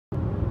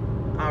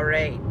All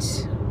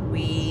right,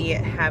 we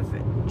have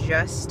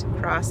just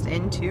crossed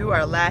into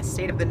our last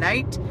state of the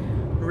night,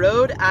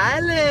 Rhode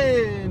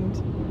Island.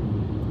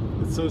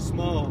 It's so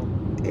small.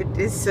 It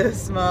is so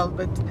small,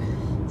 but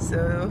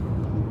so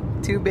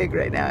too big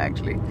right now,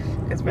 actually,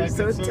 because we're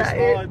so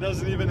tired. Small, it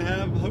doesn't even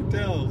have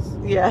hotels.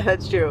 Yeah,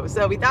 that's true.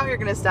 So we thought we were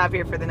going to stop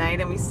here for the night,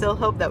 and we still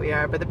hope that we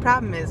are, but the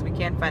problem is we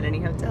can't find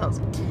any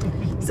hotels.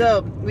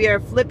 So we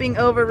are flipping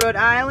over Rhode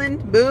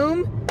Island,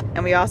 boom,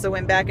 and we also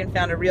went back and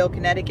found a real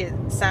Connecticut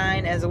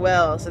sign as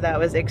well, so that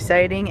was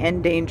exciting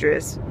and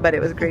dangerous, but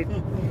it was great.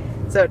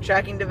 So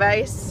tracking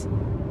device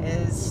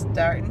is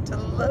starting to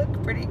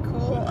look pretty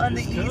cool on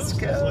the East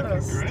Coast.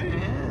 Is looking great.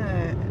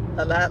 Yeah.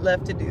 A lot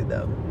left to do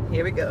though.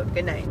 Here we go.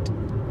 Good night.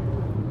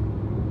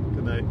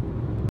 Good night.